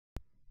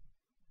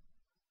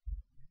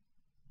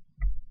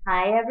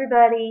Hi,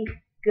 everybody.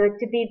 Good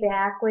to be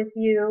back with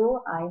you.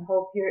 I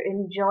hope you're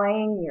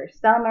enjoying your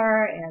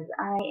summer as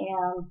I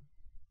am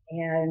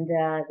and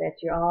that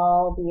you're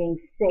all being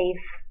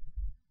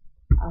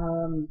safe.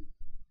 Um,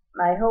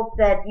 I hope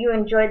that you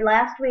enjoyed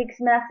last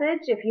week's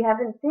message. If you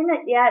haven't seen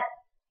it yet,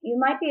 you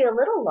might be a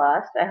little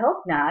lost. I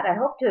hope not. I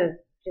hope to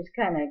just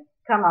kind of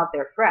come out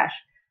there fresh.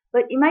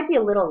 But you might be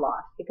a little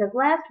lost because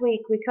last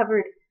week we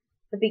covered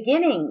the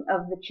beginning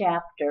of the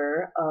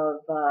chapter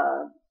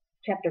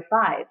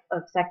 5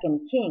 of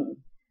Second Kings,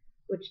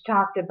 which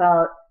talked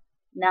about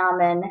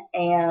Naaman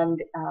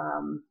and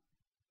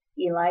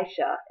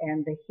Elisha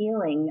and the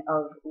healing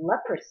of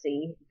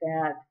leprosy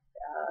that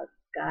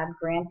God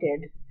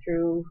granted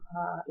through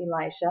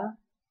Elisha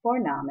for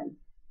Naaman.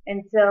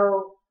 And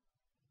so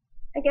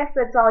I guess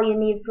that's all you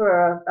need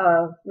for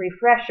a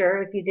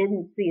refresher if you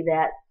didn't see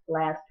that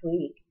last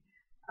week.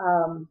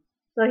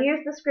 So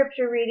here's the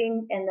scripture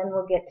reading, and then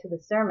we'll get to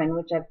the sermon,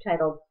 which I've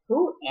titled,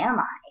 Who Am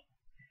I?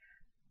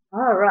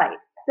 All right.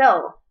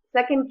 So,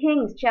 2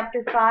 Kings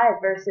chapter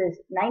 5, verses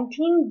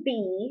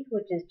 19b,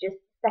 which is just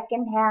the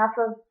second half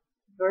of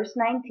verse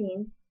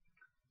 19,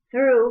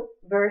 through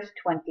verse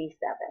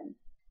 27.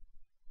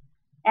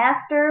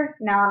 After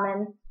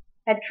Naaman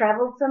had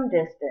traveled some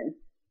distance,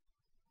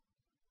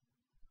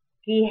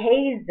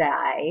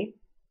 Gehazi,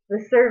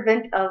 the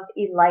servant of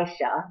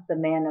Elisha, the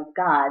man of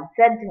God,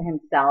 said to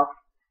himself,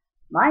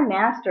 My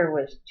master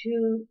was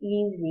too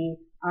easy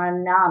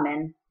on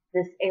Naaman,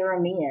 this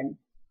Aramean,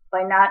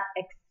 by not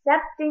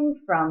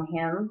accepting from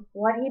him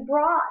what he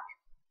brought.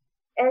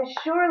 As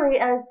surely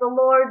as the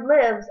Lord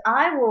lives,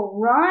 I will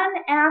run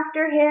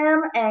after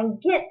him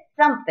and get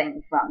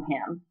something from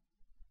him.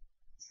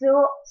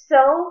 So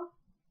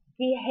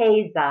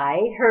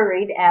Gehazi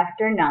hurried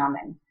after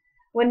Naaman.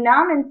 When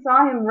Naaman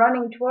saw him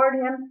running toward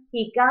him,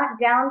 he got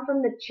down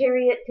from the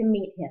chariot to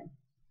meet him.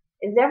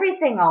 Is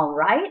everything all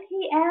right?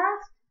 He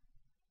asked.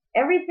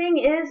 Everything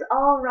is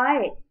all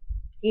right,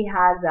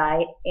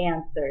 Gehazi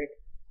answered.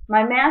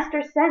 My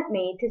master sent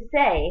me to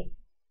say,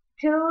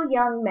 2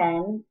 young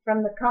men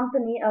from the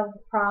company of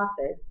the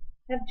prophets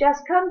have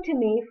just come to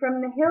me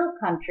from the hill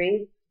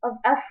country of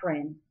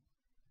Ephraim.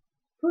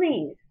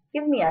 Please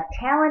give me a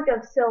talent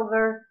of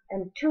silver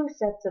and 2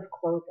 sets of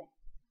clothing.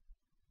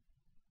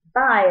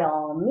 By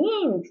all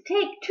means,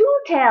 take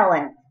 2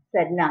 talents,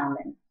 said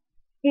Naaman.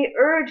 He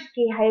urged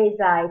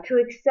Gehazi to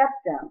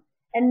accept them,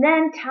 and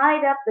then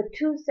tied up the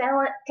 2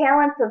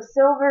 talents of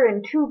silver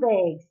in 2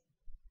 bags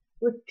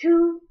with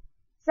 2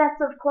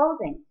 sets of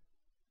clothing.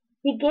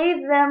 He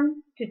gave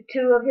them to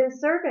 2 of his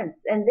servants,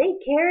 and they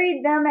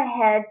carried them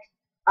ahead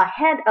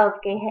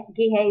of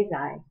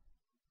Gehazi.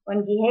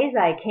 When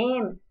Gehazi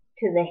came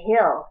to the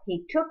hill,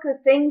 he took the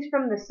things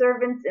from the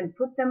servants and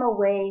put them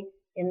away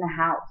in the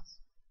house.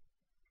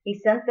 He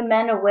sent the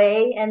men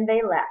away, and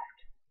they left.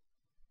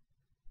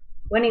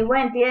 When he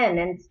went in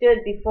and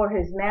stood before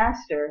his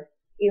master,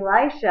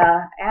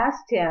 Elisha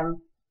asked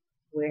him,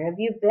 Where have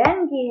you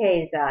been,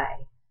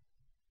 Gehazi?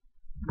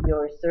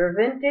 Your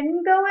servant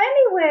didn't go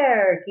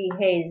anywhere,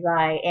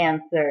 Gehazi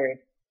answered.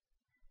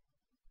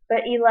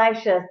 But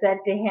Elisha said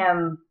to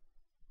him,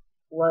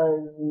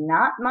 Was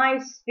not my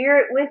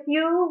spirit with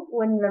you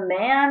when the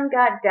man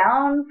got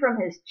down from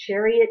his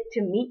chariot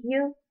to meet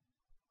you?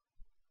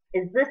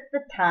 Is this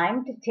the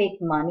time to take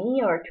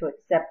money or to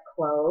accept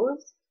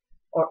clothes,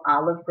 or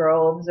olive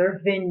groves, or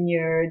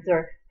vineyards,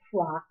 or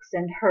flocks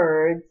and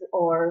herds,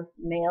 or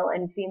male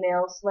and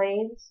female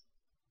slaves?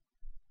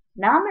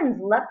 Naaman's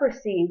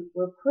leprosy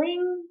will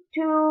cling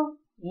to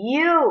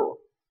you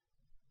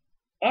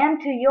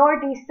and to your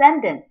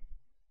descendants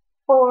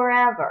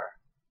forever.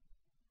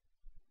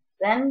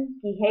 Then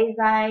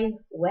Gehazi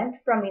went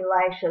from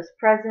Elisha's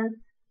presence,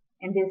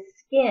 and his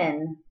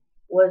skin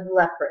was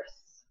leprous.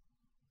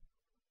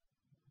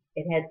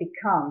 It had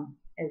become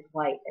as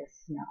white as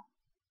snow.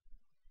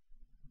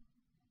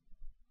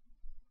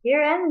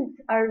 Here ends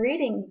our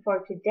reading for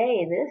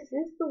today. This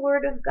is the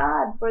word of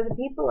God for the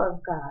people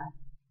of God.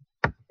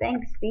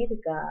 Thanks be to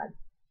God.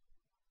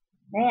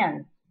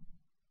 Man,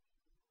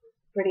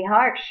 pretty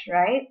harsh,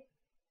 right?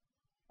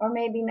 Or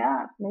maybe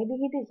not. Maybe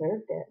he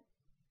deserved it.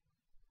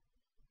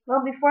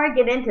 Well, before I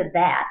get into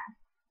that,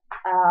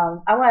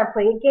 I want to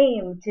play a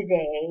game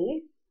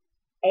today,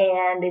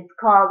 and it's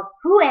called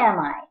Who Am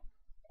I?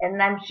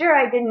 And I'm sure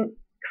I didn't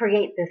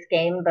create this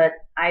game, but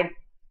I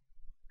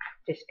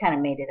just kind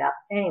of made it up.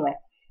 Anyway,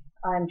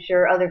 I'm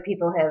sure other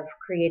people have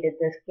created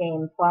this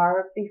game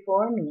far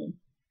before me.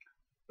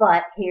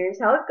 But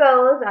here's how it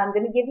goes. I'm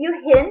going to give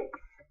you hints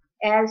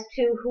as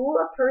to who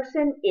a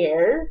person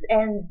is,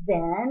 and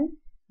then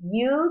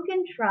you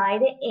can try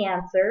to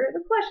answer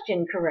the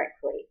question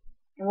correctly.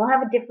 And we'll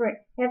have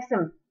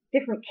some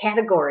different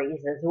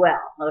categories as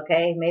well.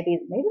 Okay, maybe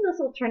this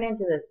will turn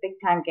into this big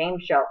time game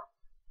show.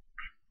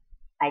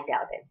 I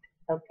doubt it.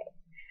 Okay,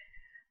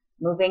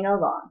 moving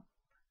along.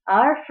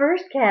 Our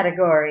first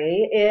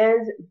category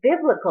is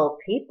biblical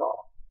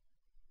people.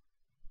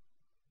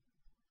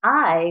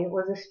 I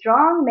was a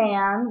strong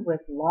man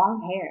with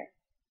long hair.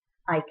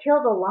 I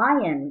killed a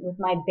lion with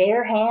my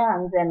bare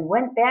hands and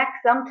went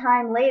back some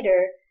time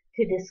later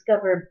to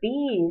discover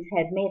bees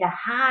had made a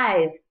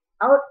hive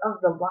out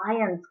of the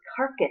lion's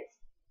carcass.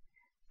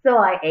 So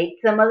I ate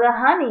some of the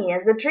honey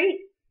as a treat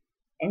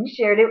and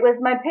shared it with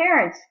my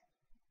parents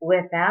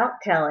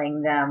without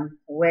telling them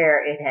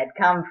where it had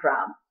come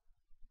from.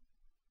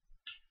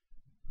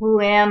 Who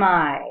am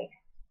I?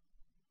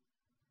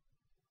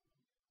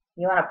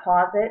 You want to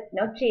pause it?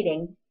 No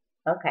cheating.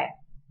 Okay.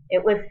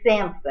 It was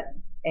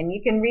Samson, and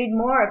you can read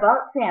more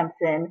about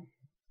Samson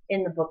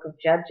in the book of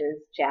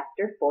Judges,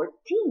 chapter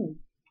 14.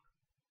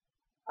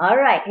 All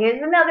right,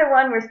 here's another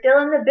one. We're still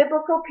in the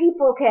biblical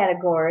people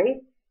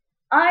category.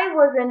 I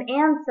was an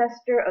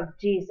ancestor of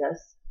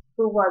Jesus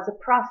who was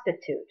a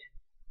prostitute.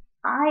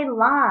 I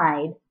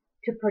lied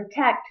to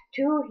protect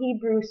 2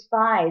 Hebrew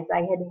spies I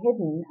had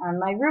hidden on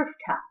my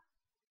rooftop.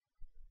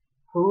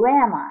 Who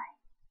am I?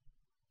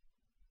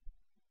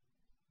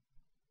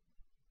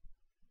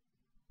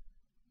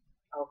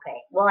 Okay,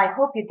 well, I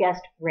hope you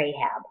guessed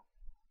Rahab.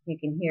 You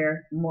can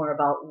hear more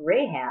about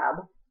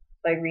Rahab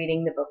by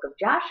reading the book of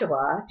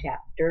Joshua,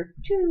 chapter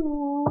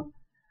 2.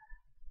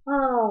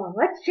 Oh,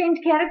 let's change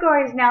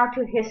categories now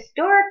to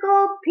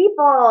historical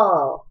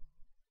people.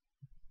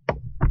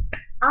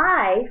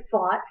 I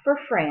fought for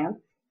France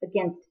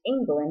against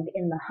England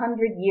in the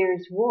 100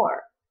 Years'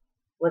 War,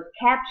 was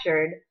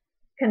captured,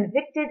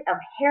 convicted of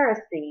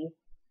heresy,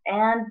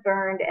 and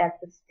burned at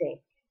the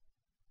stake.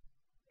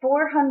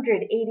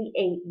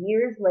 488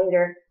 years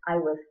later, I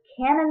was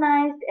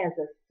canonized as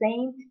a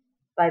saint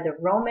by the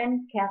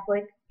Roman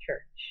Catholic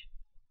Church.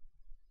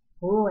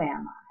 Who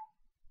am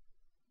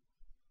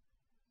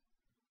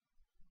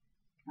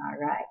I? All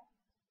right.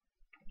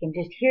 I can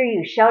just hear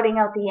you shouting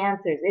out the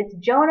answers. It's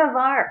Joan of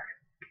Arc.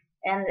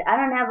 And I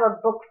don't have a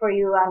book for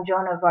you on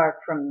Joan of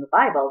Arc from the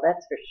Bible,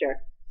 that's for sure.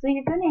 So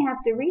you're going to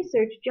have to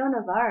research Joan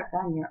of Arc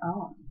on your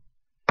own.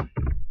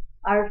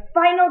 Our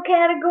final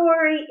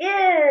category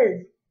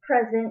is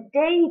present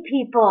day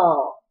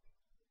people.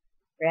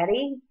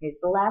 Ready? Here's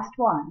the last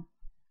one.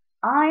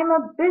 I'm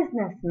a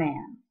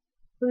businessman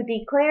who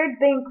declared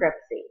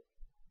bankruptcy,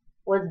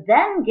 was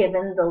then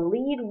given the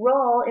lead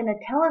role in a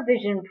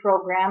television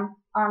program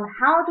on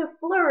how to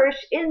flourish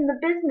in the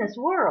business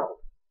world,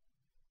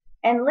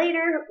 and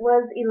later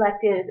was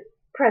elected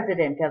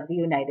President of the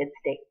United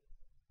States.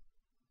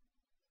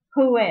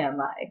 Who am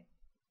I?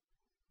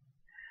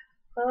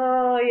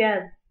 Oh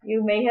yes,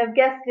 you may have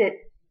guessed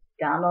it.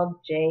 Donald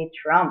J.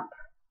 Trump.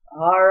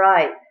 All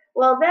right.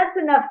 Well, that's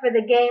enough for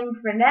the game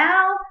for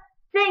now.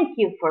 Thank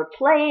you for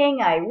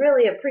playing. I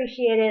really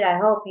appreciate it. I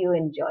hope you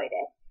enjoyed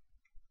it.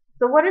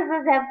 So what does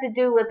this have to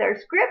do with our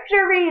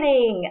scripture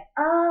reading?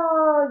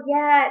 Oh,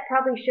 yeah, it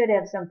probably should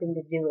have something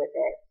to do with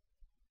it.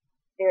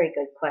 Very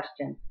good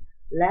question.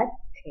 Let's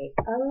take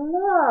a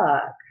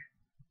look.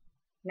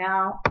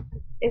 Now,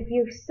 if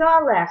you saw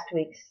last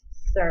week's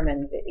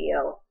sermon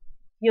video,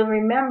 you'll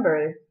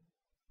remember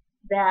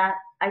that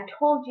I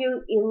told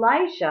you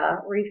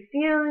Elisha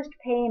refused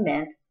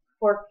payment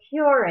for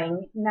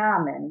curing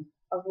Naaman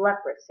of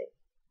leprosy.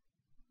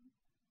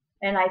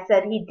 And I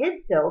said he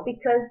did so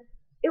because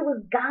it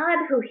was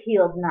God who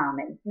healed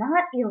Naaman,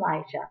 not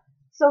Elisha.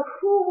 So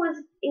who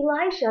was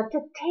Elisha to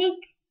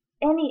take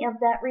any of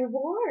that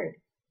reward?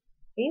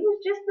 He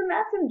was just the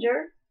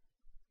messenger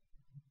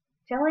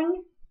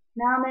telling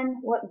Naaman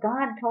what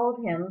God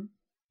told him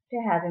to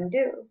have him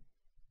do.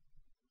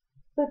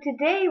 So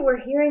today we're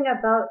hearing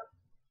about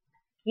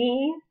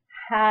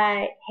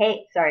Gehazi.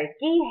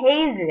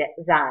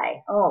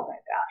 Oh my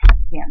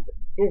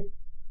gosh,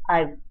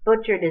 I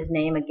butchered his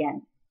name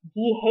again.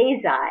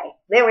 Gehazi.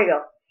 There we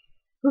go.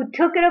 Who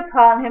took it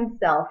upon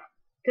himself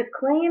to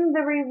claim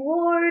the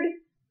reward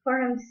for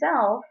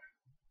himself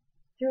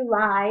through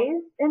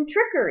lies and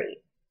trickery.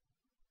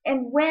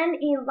 And when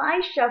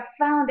Elisha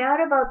found out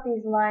about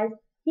these lies,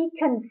 he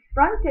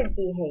confronted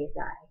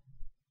Gehazi,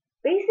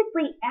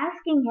 basically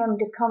asking him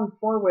to come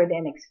forward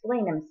and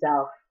explain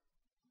himself.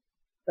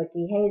 But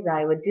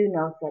Gehazi would do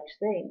no such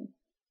thing.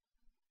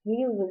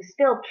 He was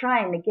still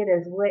trying to get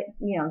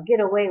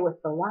away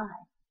with the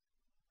lie.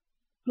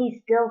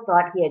 He still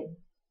thought he had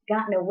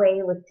gotten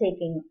away with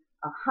taking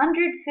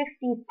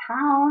 150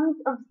 pounds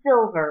of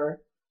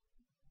silver,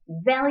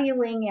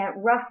 valuing at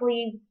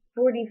roughly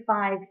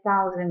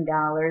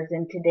 $45,000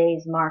 in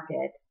today's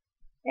market,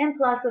 and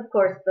plus, of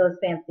course, those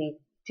fancy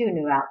 2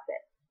 new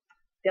outfits.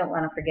 Don't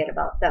want to forget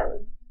about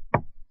those.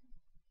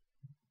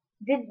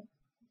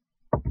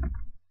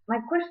 My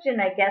question,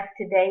 I guess,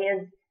 today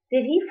is,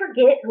 did he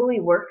forget who he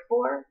worked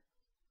for?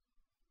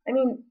 I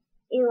mean,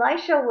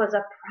 Elisha was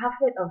a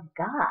prophet of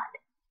God.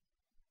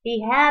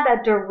 He had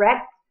a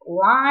direct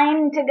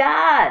line to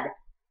God.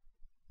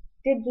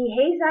 Did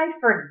Gehazi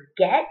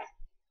forget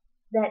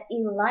that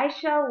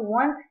Elisha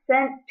once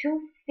sent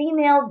 2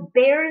 female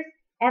bears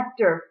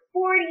after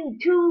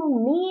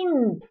 42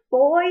 mean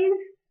boys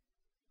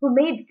who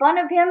made fun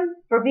of him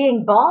for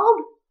being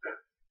bald?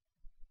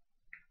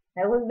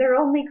 That was their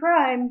only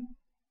crime,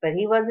 but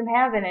he wasn't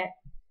having it,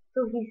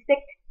 so he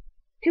sicked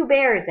 2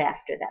 bears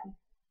after them.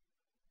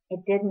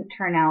 It didn't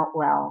turn out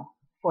well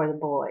for the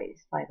boys,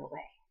 by the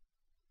way.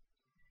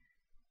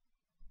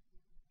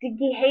 Did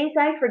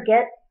Gehazi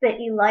forget that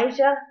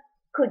Elijah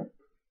could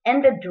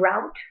end a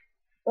drought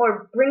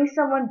or bring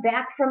someone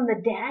back from the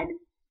dead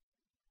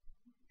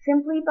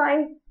simply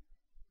by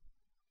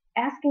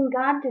asking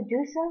God to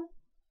do so?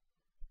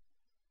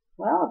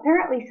 Well,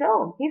 apparently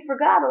so. He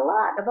forgot a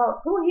lot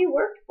about who he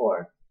worked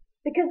for.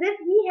 Because if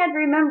he had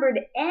remembered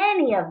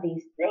any of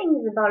these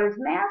things about his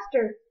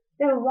master,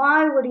 then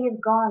why would he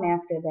have gone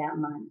after that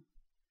money?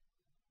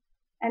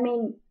 I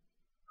mean,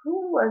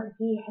 who was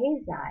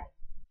Gehazi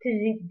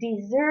to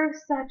deserve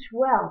such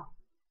wealth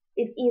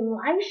if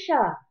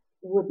Elisha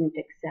wouldn't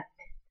accept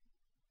it?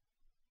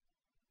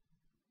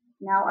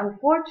 Now,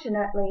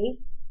 unfortunately,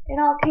 it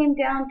all came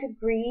down to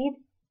greed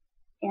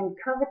and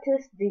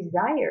covetous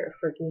desire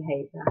for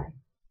Gehazi.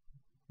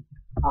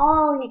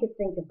 All he could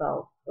think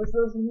about was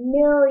those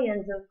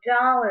millions of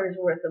dollars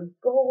worth of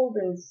gold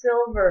and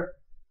silver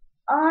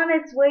on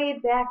its way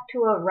back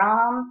to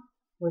Aram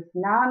with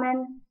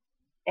Naaman.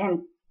 And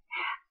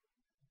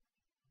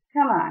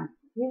come on,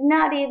 he's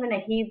not even a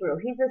Hebrew.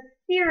 He's a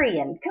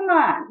Syrian. Come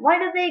on, why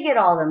do they get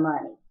all the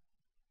money?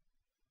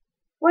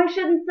 Why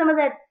shouldn't some of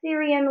that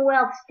Syrian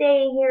wealth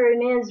stay here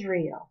in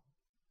Israel?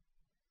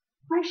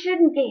 Why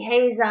shouldn't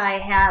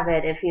Gehazi have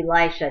it if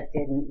Elisha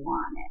didn't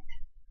want it?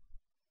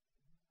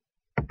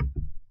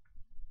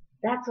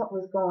 That's what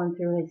was going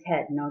through his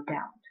head, no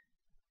doubt.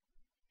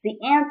 The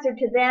answer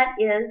to that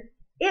is,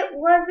 it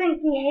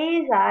wasn't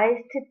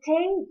Gehazi's to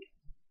take.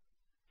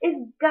 If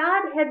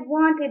God had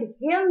wanted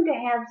him to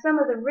have some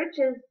of the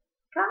riches,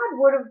 God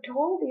would have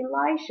told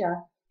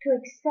Elisha to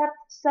accept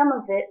some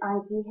of it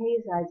on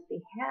Gehazi's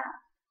behalf.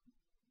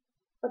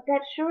 But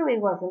that surely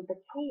wasn't the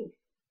case.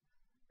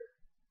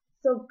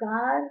 So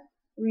God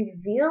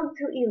revealed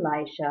to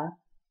Elisha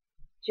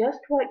just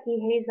what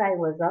Gehazi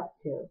was up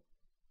to,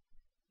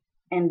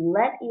 and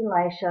let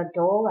Elisha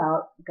dole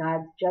out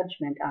God's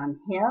judgment on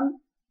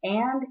him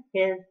and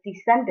his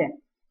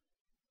descendants.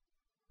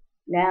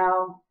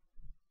 Now,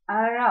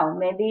 I don't know,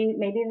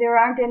 maybe there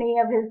aren't any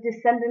of his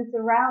descendants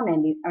around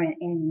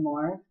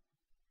anymore,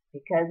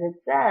 because it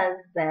says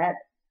that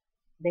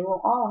they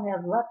will all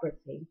have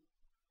leprosy.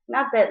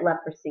 Not that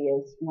leprosy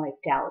is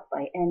wiped out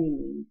by any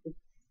means. It's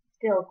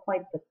still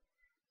quite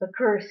the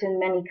curse in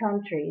many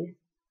countries.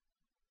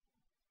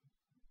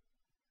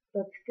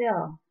 But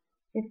still,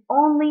 if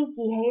only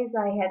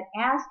Gehazi had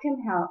asked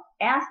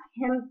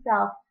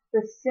himself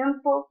the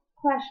simple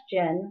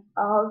question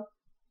of,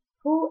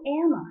 who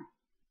am I?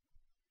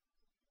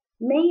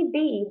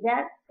 Maybe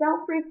that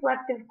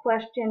self-reflective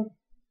question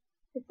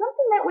is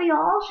something that we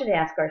all should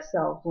ask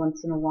ourselves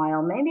once in a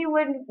while. Maybe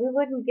we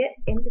wouldn't get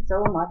into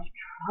so much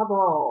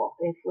trouble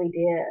if we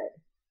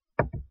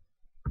did.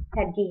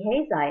 Had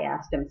Gehazi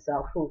asked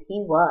himself who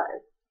he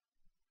was,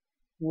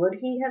 would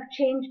he have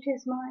changed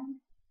his mind?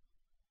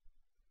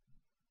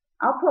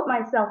 I'll put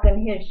myself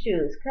in his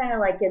shoes, kind of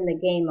like in the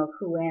game of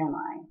Who Am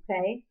I,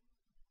 okay?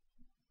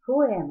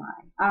 Who am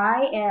I?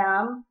 I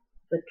am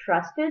the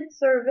trusted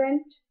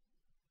servant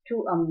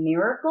to a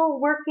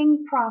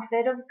miracle-working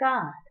prophet of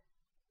God.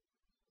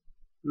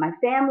 My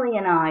family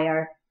and I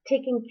are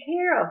taken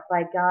care of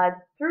by God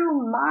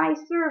through my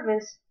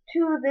service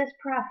to this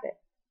prophet.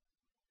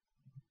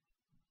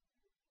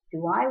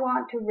 Do I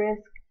want to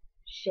risk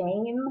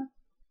shame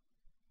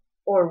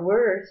or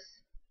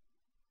worse,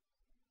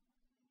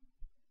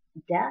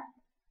 death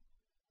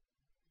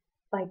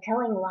by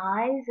telling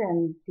lies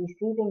and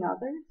deceiving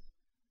others?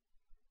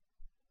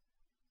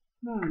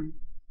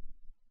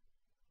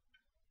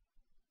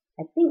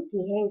 I think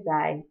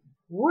Gehazi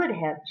would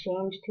have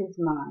changed his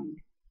mind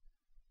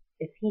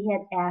if he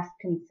had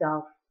asked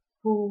himself,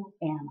 who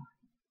am I?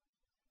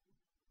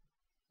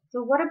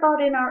 So what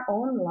about in our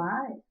own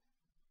lives?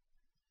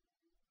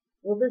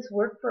 Will this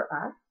work for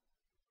us?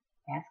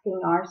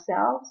 Asking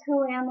ourselves,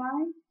 who am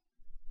I?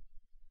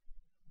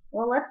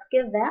 Well, let's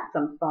give that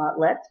some thought.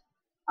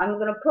 I'm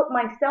going to put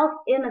myself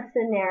in a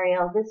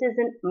scenario. This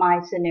isn't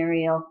my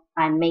scenario.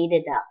 I made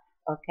it up.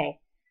 Okay.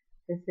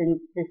 This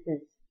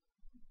is,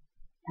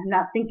 I'm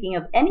not thinking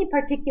of any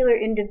particular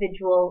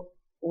individual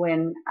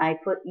when I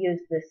use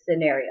this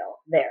scenario.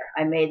 There,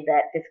 I made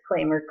that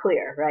disclaimer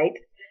clear, right?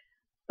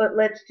 But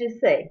let's just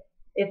say,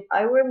 if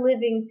I were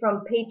living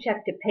from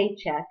paycheck to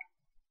paycheck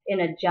in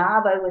a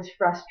job I was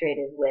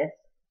frustrated with,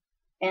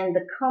 and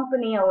the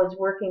company I was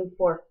working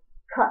for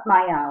cut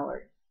my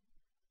hours,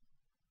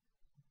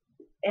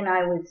 and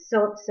I was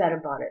so upset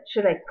about it.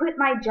 Should I quit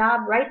my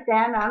job right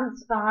then on the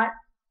spot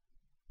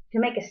to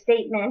make a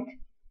statement?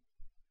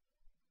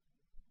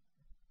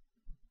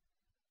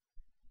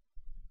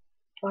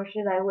 Or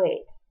should I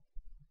wait?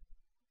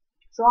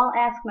 So I'll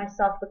ask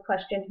myself the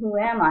question, who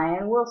am I?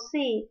 And we'll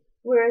see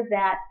where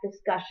that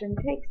discussion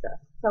takes us.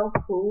 So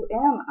who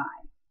am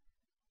I?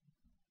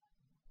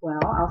 Well,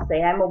 I'll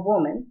say I'm a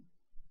woman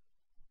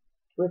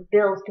with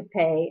bills to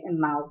pay and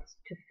mouths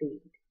to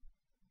feed.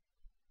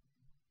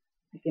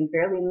 I can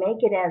barely make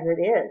it as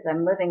it is.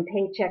 I'm living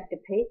paycheck to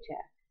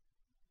paycheck.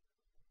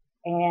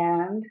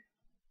 And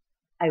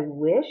I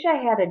wish I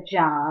had a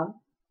job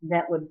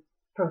that would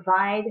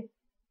provide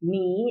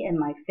me and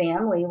my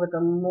family with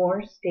a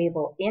more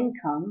stable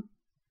income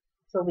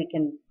so we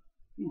can,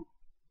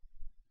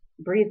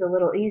 breathe a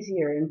little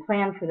easier and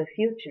plan for the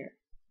future.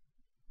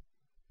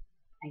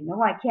 I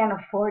know I can't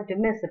afford to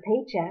miss a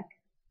paycheck,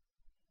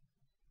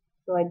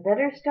 so I'd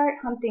better start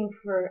hunting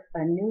for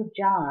a new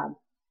job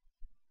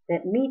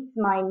that meets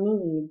my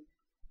needs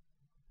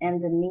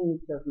and the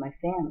needs of my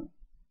family.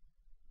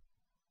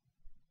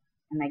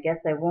 And I guess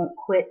I won't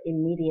quit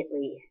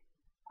immediately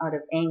out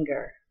of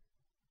anger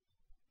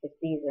if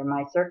these are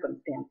my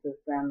circumstances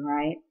then,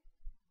 right?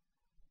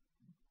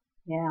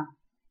 Yeah.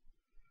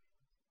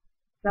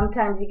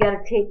 Sometimes you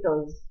gotta take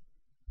those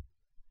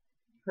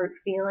hurt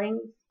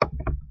feelings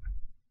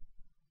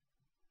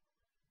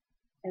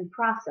and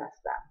process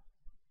them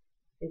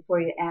before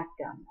you act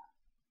on them.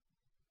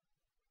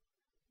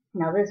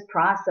 Now this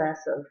process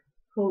of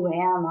who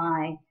am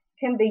I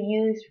can be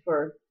used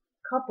for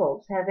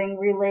couples having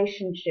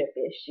relationship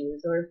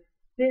issues or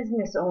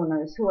business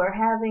owners who are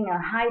having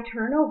a high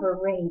turnover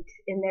rate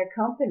in their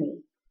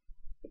company.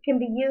 It can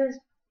be used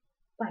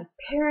by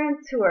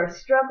parents who are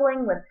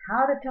struggling with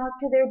how to talk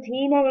to their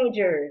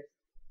teenagers.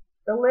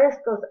 The list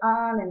goes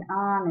on and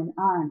on and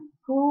on.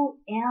 Who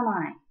am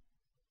I?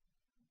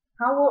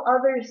 How will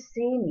others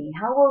see me?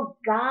 How will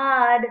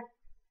God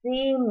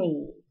see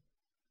me?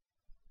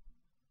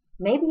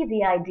 Maybe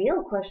the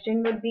ideal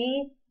question would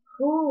be,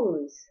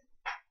 whose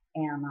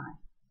am I?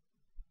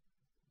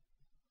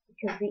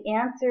 Because the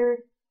answer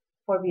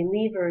for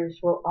believers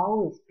will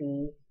always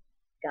be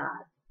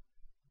God.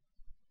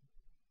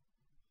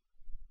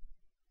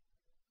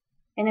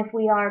 And if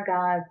we are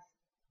God's,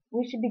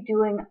 we should be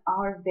doing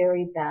our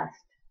very best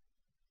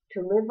to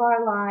live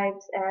our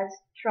lives as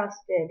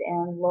trusted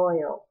and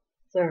loyal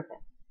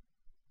servants.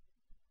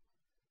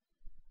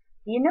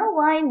 Do you know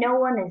why no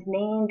one is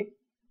named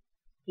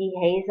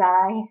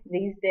Gehazi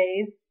these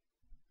days?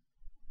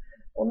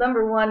 Well,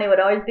 number one, it would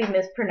always be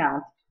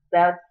mispronounced.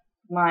 That's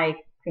my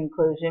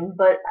conclusion,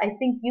 but I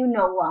think you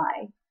know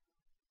why.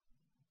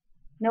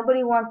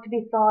 Nobody wants to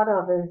be thought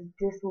of as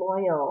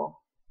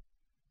disloyal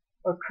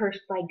or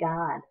cursed by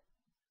God.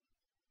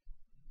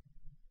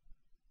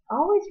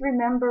 Always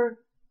remember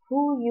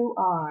who you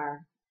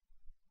are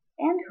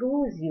and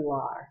whose you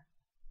are,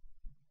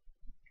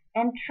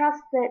 and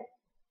trust that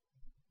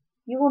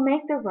you will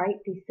make the right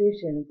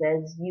decisions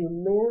as you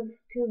live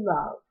to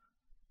love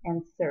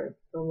and serve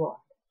the Lord.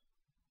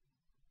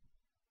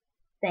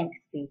 Thanks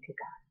be to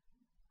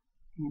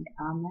God, and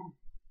amen.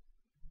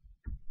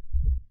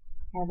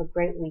 Have a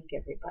great week,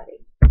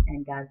 everybody,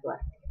 and God bless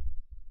you.